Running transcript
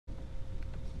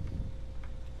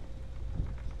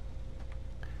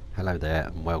Hello there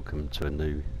and welcome to a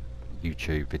new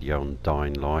YouTube video on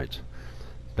Dying Light.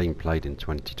 Being played in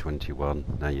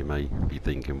 2021. Now you may be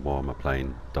thinking, why am I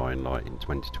playing Dying Light in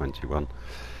 2021?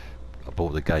 I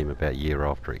bought the game about a year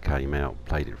after it came out,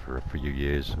 played it for a few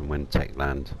years, and when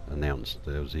Techland announced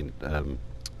there was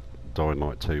Dying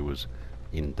Light 2 was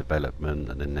in development,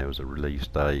 and then there was a release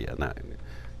date, and that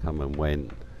come and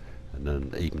went, and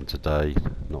then even today,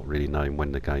 not really knowing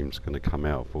when the game's going to come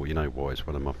out, I thought, you know what, it's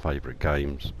one of my favourite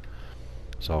games,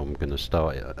 so I'm going to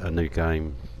start a new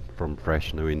game from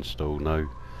fresh, new install, not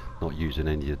using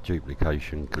any of the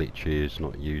duplication glitches,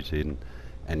 not using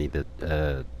any of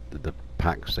the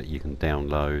packs that you can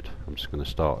download. I'm just going to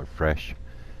start afresh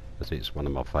as it's one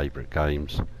of my favourite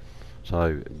games.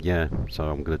 So yeah, so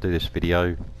I'm going to do this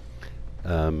video.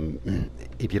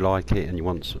 If you like it and you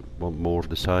want more of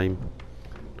the same,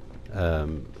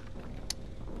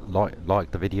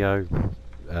 like the video,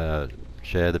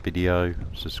 share the video,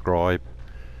 subscribe,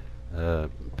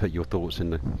 put your thoughts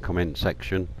in the comment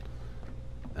section,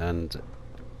 and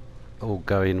all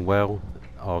going well,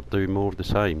 I'll do more of the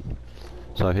same.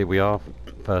 So here we are,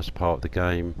 first part of the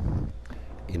game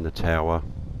in the tower,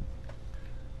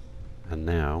 and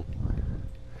now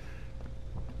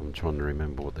I'm trying to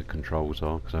remember what the controls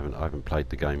are, because I haven't played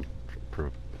the game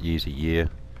for years, a year,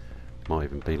 might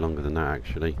even be longer than that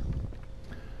actually.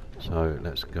 So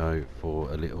let's go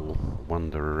for a little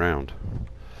wander around,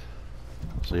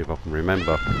 see if I can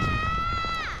remember.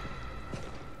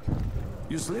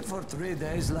 You sleep for 3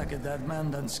 days like a dead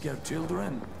man, then scare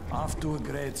children? Off to a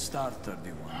great start,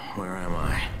 31. Where am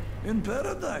I? In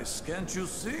paradise, can't you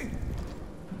see?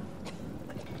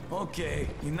 Okay,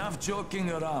 enough joking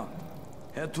around.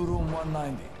 Head to room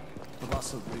 190. The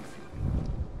boss will brief you.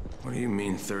 What do you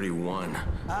mean, 31?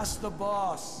 Ask the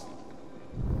boss.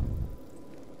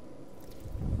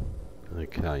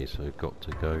 Okay, so we've got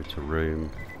to go to room,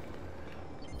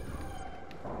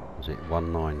 is it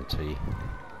 190?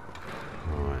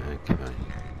 Right, okay.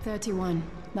 31,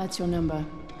 that's your number.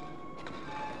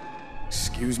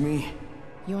 Excuse me?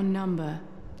 Your number.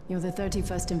 You're the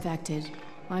 31st infected.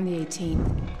 I'm the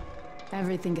 18th.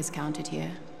 Everything is counted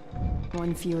here.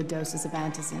 1 fewer doses of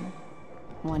antizin.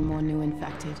 1 more new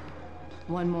infected.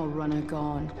 1 more runner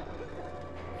gone.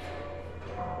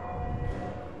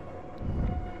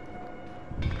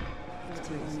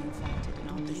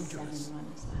 Not dangerous.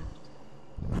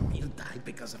 Amir died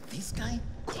because of this guy?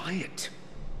 Quiet.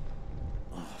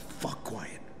 Oh, fuck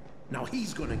quiet. Now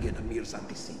he's gonna get Amir's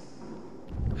antizin.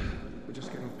 We're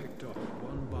just getting picked up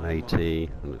one by 80,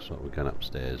 it looks like we're going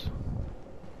upstairs.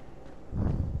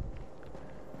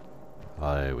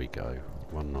 There we go,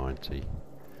 190.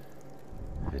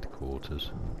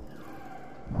 Headquarters.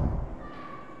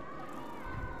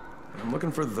 I'm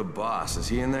looking for the boss. Is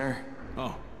he in there?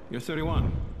 Oh, you're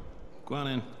 31. Go on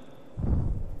in.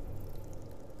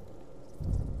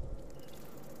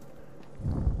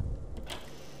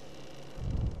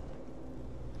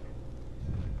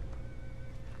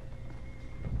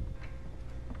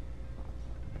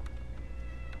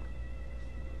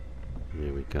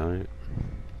 Here we go.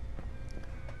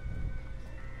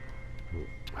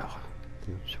 Oh,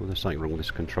 I'm sure there's something wrong with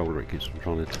this controller. It keeps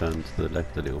trying to turn to the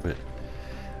left a little bit.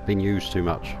 Been used too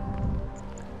much.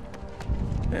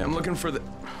 Hey, I'm looking for the...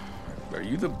 Are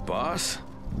you the boss?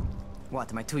 What,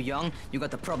 am I too young? You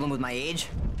got the problem with my age?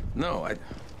 No,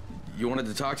 You wanted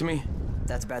to talk to me?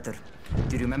 That's better.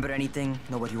 Do you remember anything?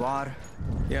 Know what you are?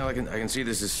 Yeah, I can see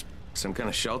this is some kind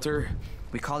of shelter.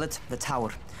 We call it the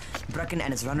Tower. Brecken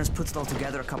and his runners put it all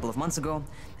together a couple of months ago,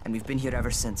 and we've been here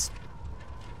ever since.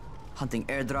 Hunting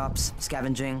airdrops,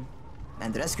 scavenging,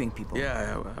 and rescuing people.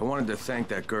 Yeah, I wanted to thank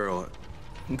that girl.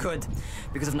 Good,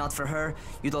 because if not for her,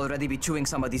 you'd already be chewing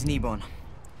somebody's knee bone.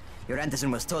 Your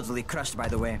antizin was totally crushed, by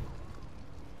the way.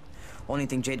 Only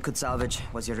thing Jade could salvage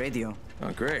was your radio.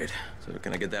 Oh, great. So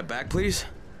can I get that back, please?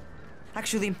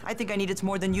 Actually, I think I need it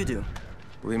more than you do.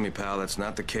 Believe me, pal, that's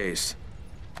not the case.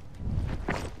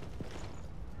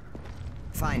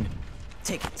 Fine.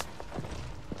 Take it.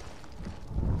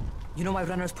 You know why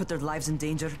runners put their lives in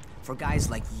danger? For guys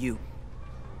like you.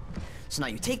 So now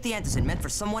you take the antizin meant for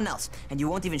someone else, and you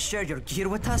won't even share your gear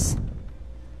with us?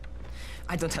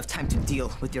 I don't have time to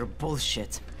deal with your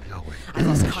bullshit. No, I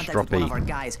lost contact with one of our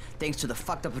guys, thanks to the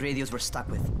fucked up radios we're stuck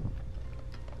with.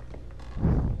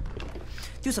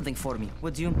 Do something for me,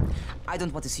 would you? I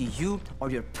don't want to see you or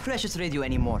your precious radio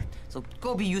anymore, so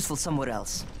go be useful somewhere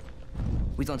else.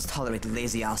 We don't tolerate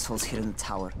lazy assholes here in the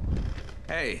tower.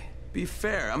 Hey, be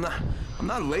fair. I'm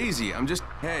not lazy. I'm just...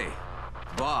 Hey,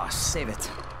 boss. Save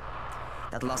it.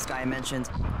 That last guy I mentioned,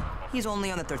 he's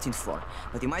only on the 13th floor,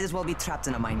 but he might as well be trapped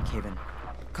in a mine cave-in.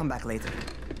 Come back later.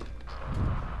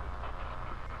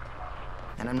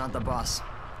 And I'm not the boss.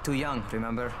 Too young,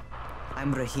 remember?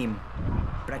 I'm Rahim.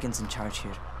 Brecken's in charge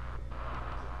here.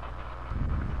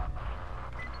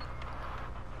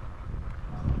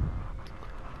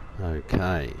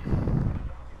 Okay.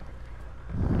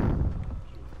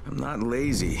 I'm not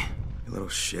lazy, you little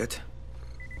shit.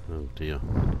 Oh dear.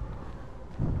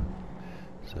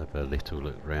 Let's have a little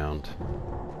look round.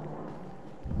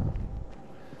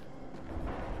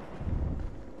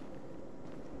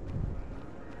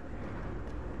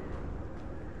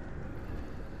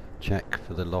 Check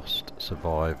for the lost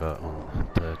survivor on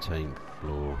 13th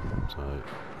floor. So,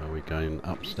 are we going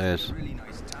upstairs? It's a really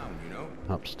nice town, you know?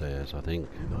 Upstairs, I think.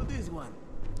 You know this one?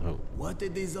 Oh, What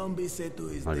did the zombie say to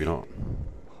his maybe date? not.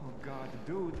 Oh god,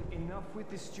 dude, enough with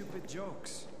these stupid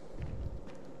jokes.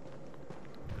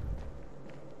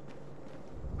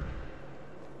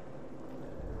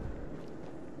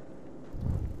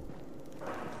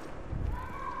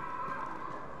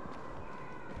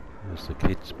 There's the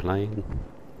kids playing.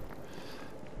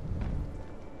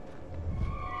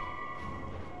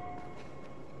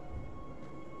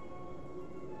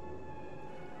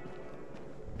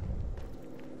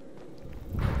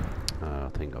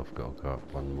 I think I've got to go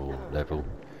up one more level.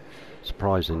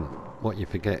 Surprising what you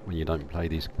forget when you don't play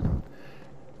these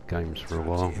games for a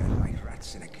while. Like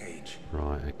rats in a cage.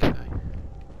 Right, okay.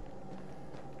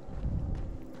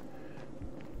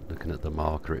 Looking at the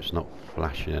marker, it's not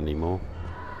flashing anymore,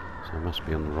 so I must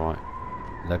be on the right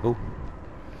level.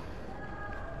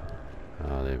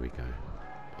 Ah, there we go.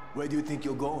 Where do you think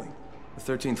you're going? The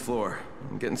 13th floor.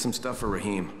 I'm getting some stuff for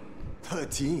Rahim.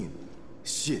 13?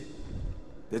 Shit.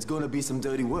 There's gonna be some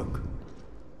dirty work.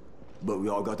 But we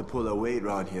all got to pull our weight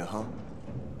around here, huh?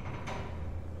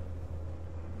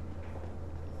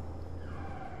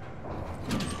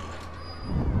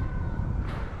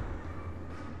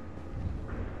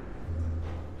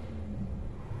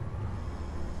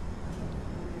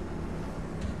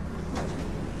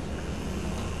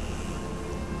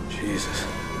 Jesus.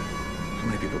 How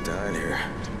many people died here?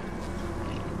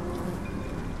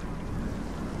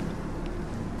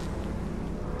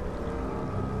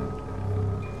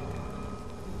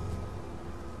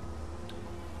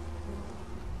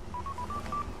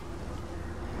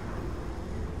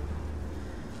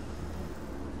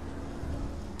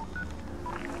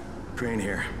 Crane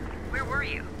here. Where were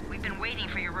you? We've been waiting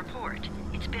for your report.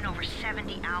 It's been over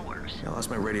 70 hours. I lost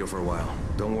my radio for a while.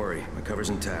 Don't worry, my cover's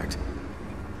intact.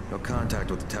 No contact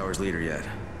with the tower's leader yet.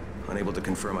 Unable to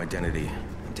confirm identity.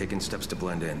 I'm taking steps to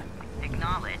blend in.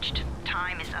 Acknowledged.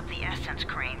 Time is of the essence,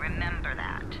 Crane. Remember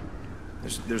that.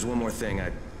 There's one more thing.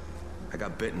 I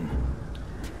got bitten.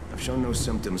 I've shown no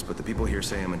symptoms, but the people here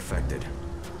say I'm infected.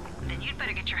 Then you'd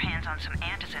better get your hands on some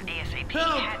antizin ASAP.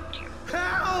 Help! Hadn't you?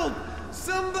 Help!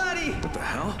 Somebody! What the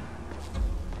hell?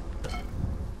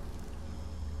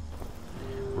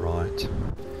 Right.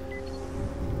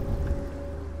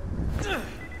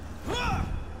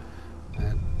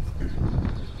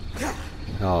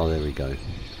 Oh, there we go.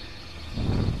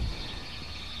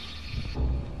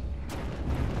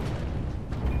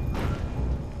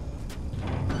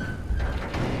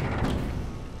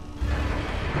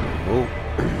 Oh.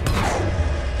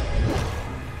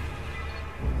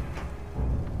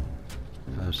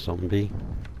 First zombie.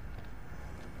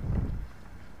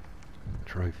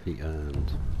 Trophy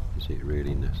earned. Is it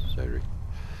really necessary?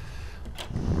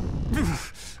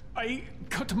 I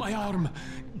cut my arm,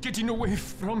 getting away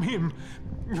from him.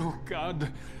 Oh,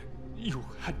 God. You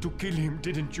had to kill him,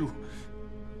 didn't you?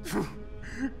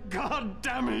 God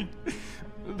damn it!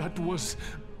 That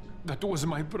was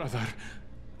my brother.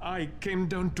 I came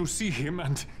down to see him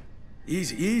and...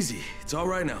 Easy, easy. It's all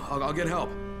right now. I'll get help.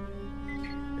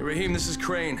 Hey, Rahim, this is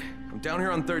Crane. I'm down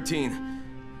here on 13.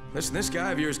 Listen, this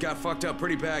guy of yours got fucked up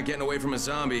pretty bad getting away from a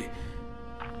zombie.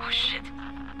 Oh shit.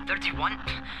 31?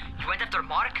 You went after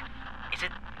Mark? Is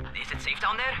it safe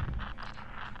down there?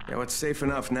 Yeah, well, it's safe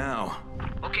enough now.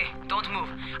 Okay, don't move.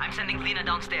 I'm sending Lena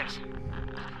downstairs.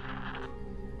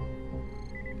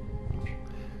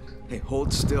 Hey,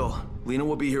 hold still. Lena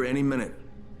will be here any minute.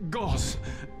 Gauze.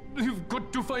 You've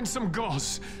got to find some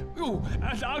gauze. Oh,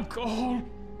 and alcohol.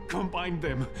 Combine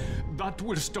them. That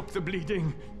will stop the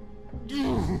bleeding.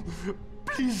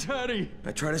 Please hurry.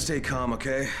 I try to stay calm,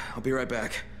 okay? I'll be right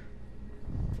back.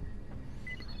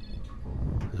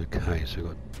 Okay, so we've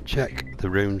got to check the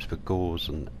rooms for gauze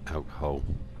and alcohol.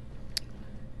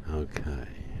 Okay.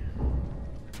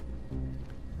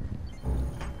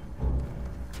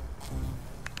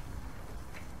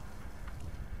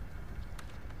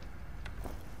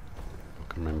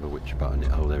 I can remember which button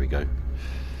it... Oh, there we go.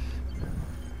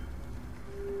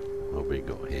 What have we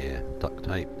got here? Duct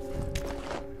tape.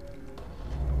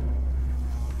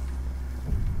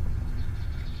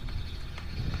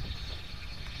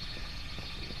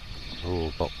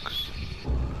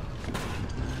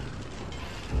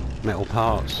 Metal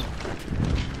parts.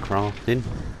 Crafting.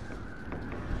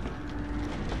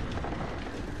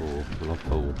 Or will I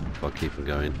fall if I keep them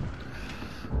going?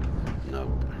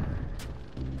 No.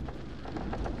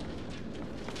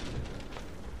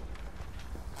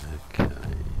 Okay.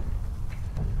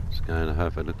 Let's go and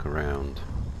have a look around.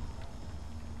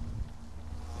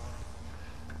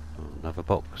 Oh, another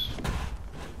box.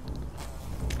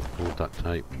 All duct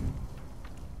tape.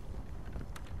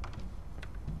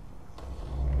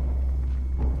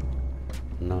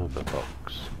 Another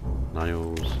box.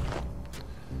 Nails.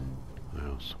 What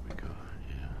else have we got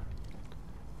here?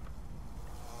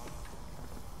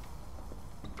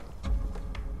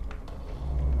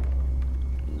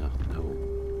 Nothing. Oh.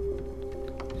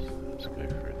 So let's go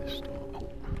through this door. Oh.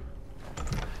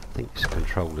 I think this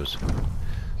controller's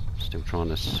still trying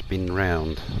to spin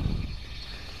round.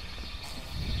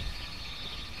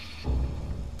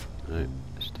 No,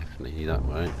 it's definitely that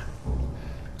way.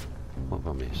 What have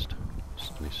I missed?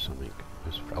 Missed something.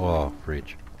 Oh,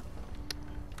 fridge.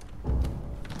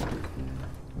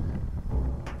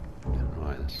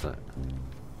 Right, that's that.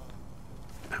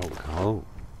 Alcohol.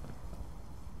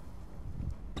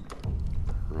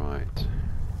 Right.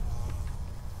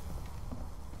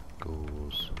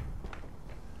 Gauze.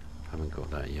 Haven't got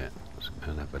that yet. Let's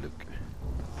go and have a look.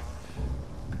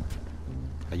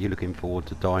 Are you looking forward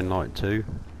to Dying Light 2?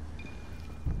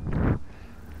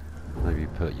 Maybe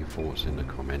put your thoughts in the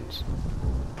comments.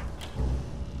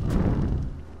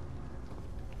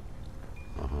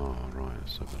 Oh, right,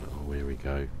 let's have a look. Oh, here we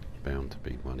go. Bound to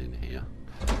be one in here.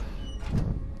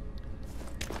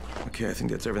 Okay, I think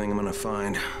that's everything I'm gonna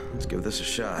find. Let's give this a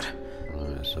shot. Right,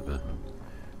 let's have a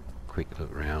quick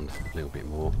look around. A little bit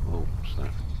more. Oh, what's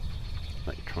that?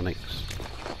 Electronics.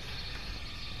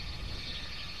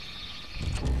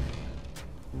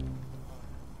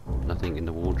 Nothing in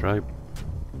the wardrobe.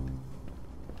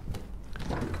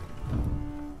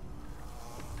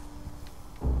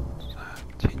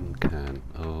 Tin can.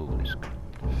 Oh, this.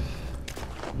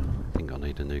 I think I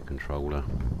need a new controller.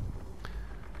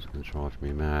 It's going to drive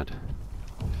me mad.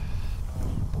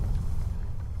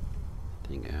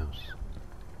 Anything else?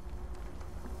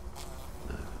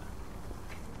 No.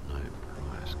 No.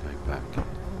 Right, let's go back.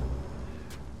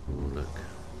 Oh, look.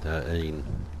 13.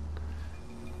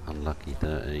 Unlucky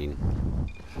 13.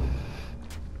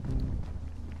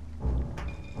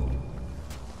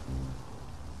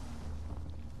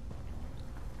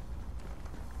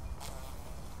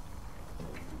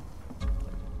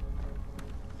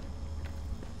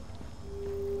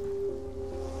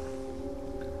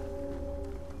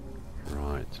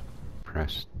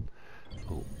 Press.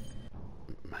 Oh,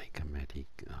 make a medic.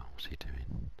 Oh, what's he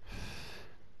doing?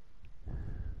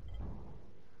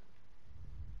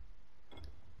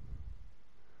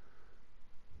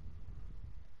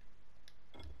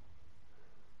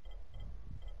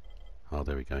 Oh,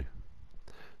 there we go.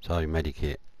 So,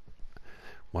 medikit.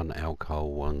 1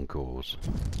 alcohol, 1 gauze.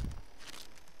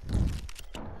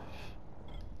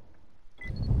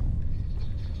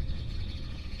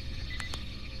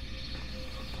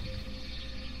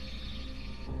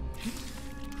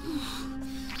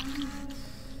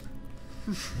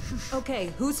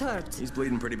 Okay, who's hurt? He's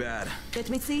bleeding pretty bad. Let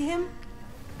me see him.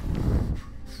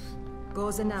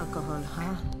 Gauze and alcohol,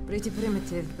 huh? Pretty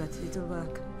primitive, but it'll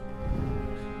work.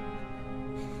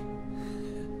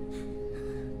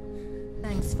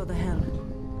 Thanks for the help.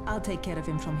 I'll take care of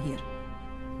him from here.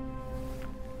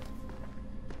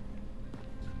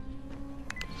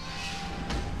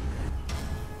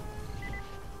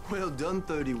 Well done,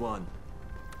 31.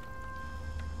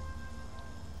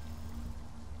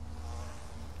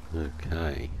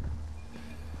 Okay.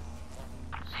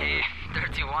 Hey,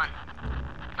 31.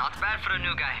 Not bad for a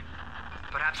new guy.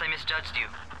 Perhaps I misjudged you.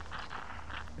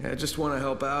 Yeah, I just want to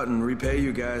help out and repay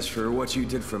you guys for what you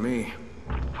did for me.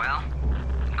 Well,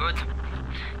 good.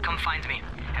 Come find me,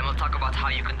 and we'll talk about how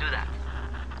you can do that.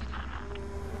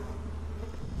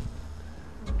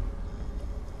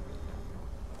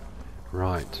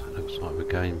 Right, looks like we're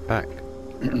going back.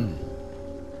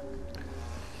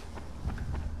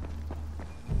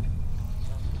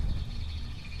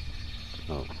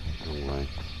 Oh, wrong way.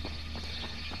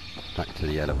 Back to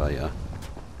the elevator.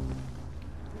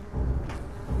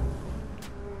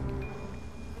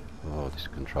 Oh, this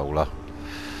controller.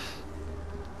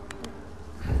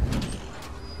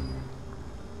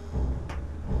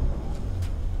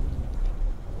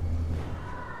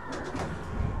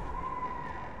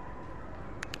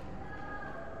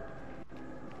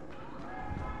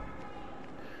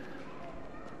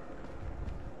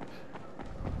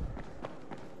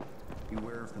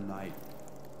 Beware of the night.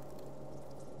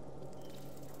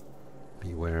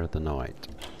 Beware of the night.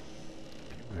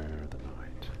 the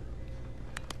night.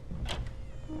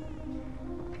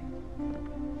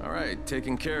 Alright,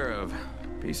 taken care of.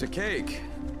 Piece of cake.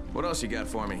 What else you got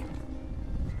for me?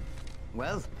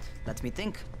 Well, let me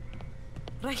think.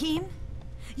 Rahim,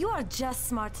 you are just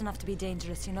smart enough to be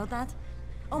dangerous, you know that?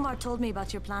 Omar told me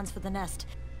about your plans for the nest.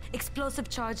 Explosive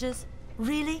charges?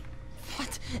 Really?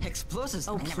 What? Explosives?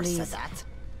 Oh, I never please. said that.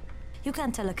 You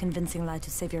can't tell a convincing lie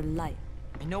to save your life.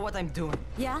 I know what I'm doing.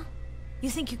 Yeah? You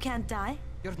think you can't die?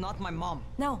 You're not my mom.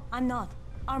 No, I'm not.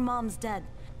 Our mom's dead.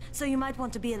 So you might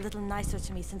want to be a little nicer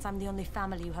to me since I'm the only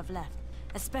family you have left.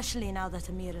 Especially now that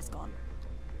Amir is gone.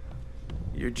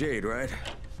 You're Jade, right?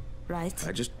 Right.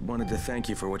 I just wanted to thank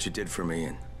you for what you did for me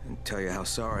and tell you how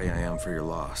sorry I am for your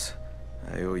loss.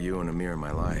 I owe you and Amir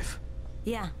my life.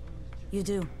 Yeah, you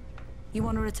do. You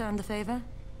want to return the favor?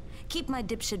 Keep my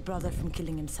dipshit brother from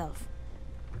killing himself.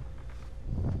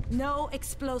 No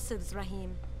explosives,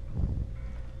 Rahim.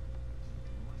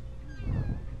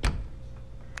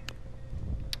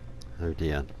 Oh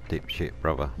dear, dipshit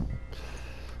brother.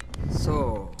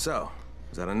 So, is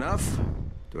that enough?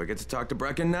 Do I get to talk to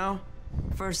Brecken now?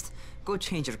 first, go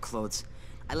change your clothes.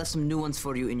 I left some new ones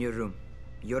for you in your room.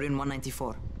 You're in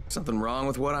 194. Something wrong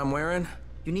with what I'm wearing?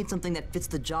 You need something that fits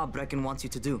the job Brecken wants you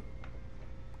to do.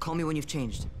 Call me when you've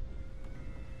changed.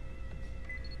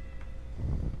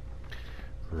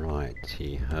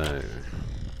 Righty-ho.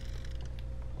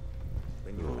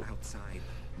 When you're outside,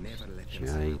 never let them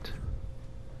Jade.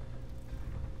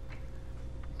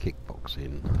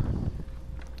 Kickboxing.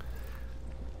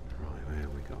 Right, where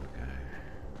we gotta go?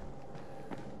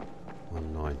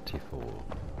 194.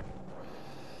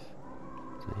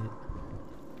 Is that it?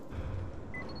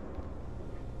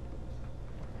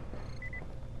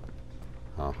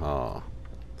 Aha.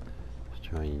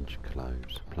 Change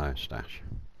clothes. Player stash.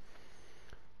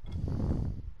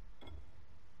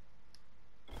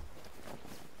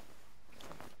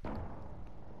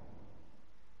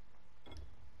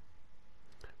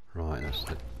 Right, that's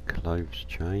the clothes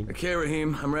change. Okay,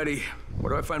 Rahim, I'm ready.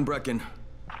 Where do I find Brecken?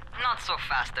 Not so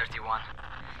fast, 31.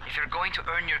 If you're going to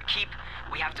earn your keep,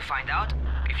 we have to find out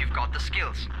if you've got the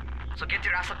skills. So get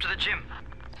your ass up to the gym.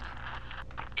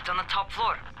 It's on the top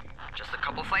floor. Just a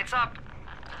couple flights up.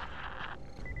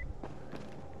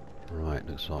 Right,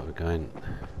 looks like we're going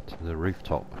to the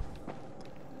rooftop.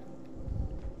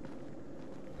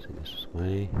 See this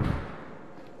way.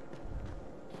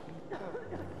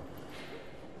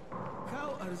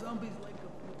 How are zombies like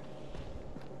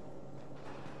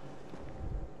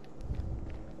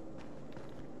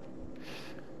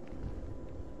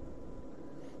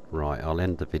Right, I'll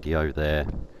end the video there.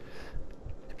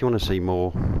 If you want to see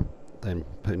more, then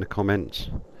put in the comments,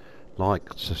 like,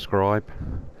 subscribe,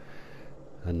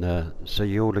 and see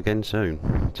you all again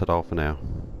soon. Ta-da for now.